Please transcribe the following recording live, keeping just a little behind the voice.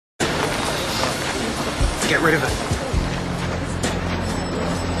get rid of it.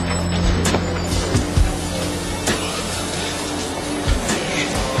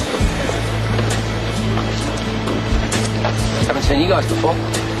 Haven't seen you guys before.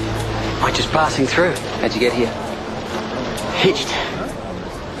 I'm just passing through. How'd you get here? Hitched.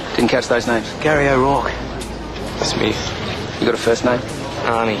 Didn't catch those names. Gary O'Rourke. Smith. You got a first name?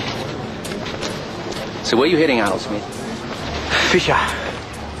 Arnie. So where are you heading, Arnold Smith? Fisher.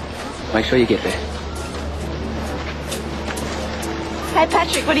 Make sure you get there. Hey,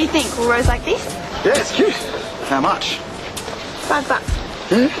 Patrick, what do you think? Will Rose like this? Yeah, it's cute. How much? $5.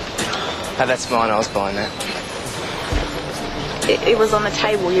 Oh, that's mine. I was buying that. It was on the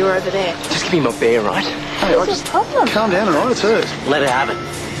table. You were over there. Just give me my beer, right? Hey, What's your problem? Calm down, all right? It's hers. Let her have it.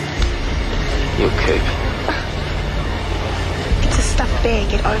 You'll keep. It's a stuffed bear.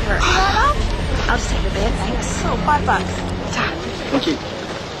 Get over it. I'll just take the bear, thanks. Oh, $5. Ta. Thank you.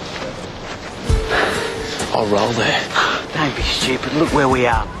 I'll roll there. Don't be stupid. Look where we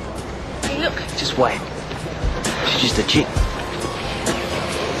are. Hey, look. Just wait. She's just a chick.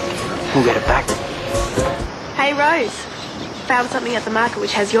 We'll get it back. Hey, Rose. Found something at the market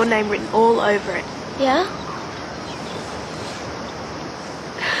which has your name written all over it. Yeah?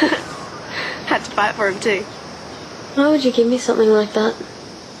 Had to fight for him too. Why would you give me something like that?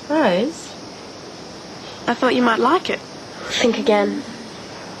 Rose? I thought you might like it. Think again.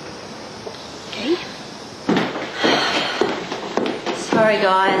 Okay. Sorry,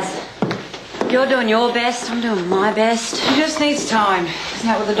 guys. You're doing your best, I'm doing my best. She just needs time. Isn't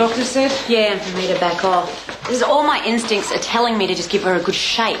that what the doctor said? Yeah, and for me to back off. This is all my instincts are telling me to just give her a good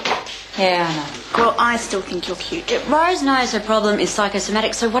shake. Yeah, I know. Well, I still think you're cute. Rose knows her problem is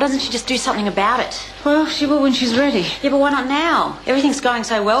psychosomatic, so why doesn't she just do something about it? Well, she will when she's ready. Yeah, but why not now? Everything's going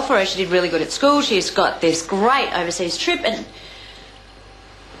so well for her. She did really good at school. She's got this great overseas trip and...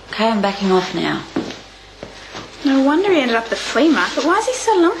 Okay, I'm backing off now. No wonder he ended up at the flea market. Why is he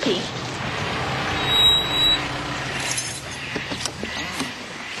so lumpy?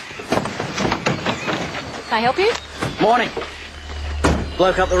 Can I help you? Morning.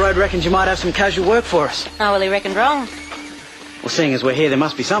 Bloke up the road reckons you might have some casual work for us. Oh, well, he reckoned wrong. Well, seeing as we're here, there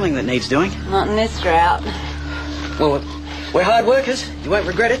must be something that needs doing. Not in this drought. Well, we're hard workers. You won't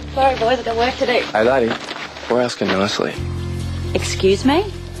regret it. Sorry, boys, I've got work to do. Hey, lady. We're asking nicely. Excuse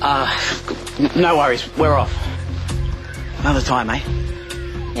me? No worries. We're off. Another time, eh?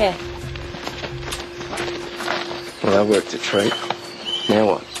 Yeah. Well, I worked a treat. Now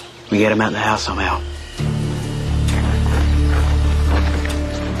what? We get him out of the house somehow.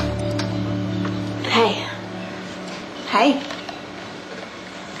 Hey. Hey.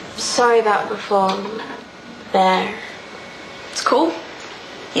 Sorry about before. There. It's cool.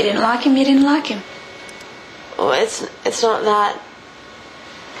 You didn't like him, you didn't like him. Oh, it's not that.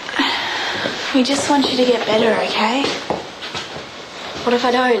 We just want you to get better, okay? What if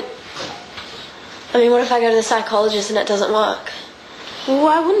I don't? I mean, what if I go to the psychologist and it doesn't work? Well,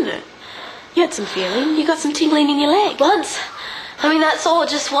 why wouldn't it? You had some feeling. You got some tingling in your leg. Once. I mean, that's all,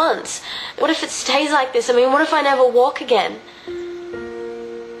 just once. What if it stays like this? I mean, what if I never walk again?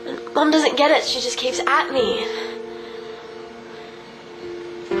 And Mum doesn't get it. She just keeps at me.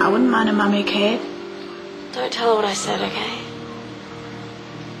 I wouldn't mind a mum who cared. Don't tell her what I said, okay?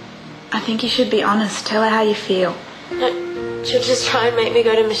 I think you should be honest. Tell her how you feel. No, she'll just try and make me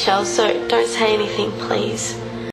go to Michelle's, so don't say anything, please.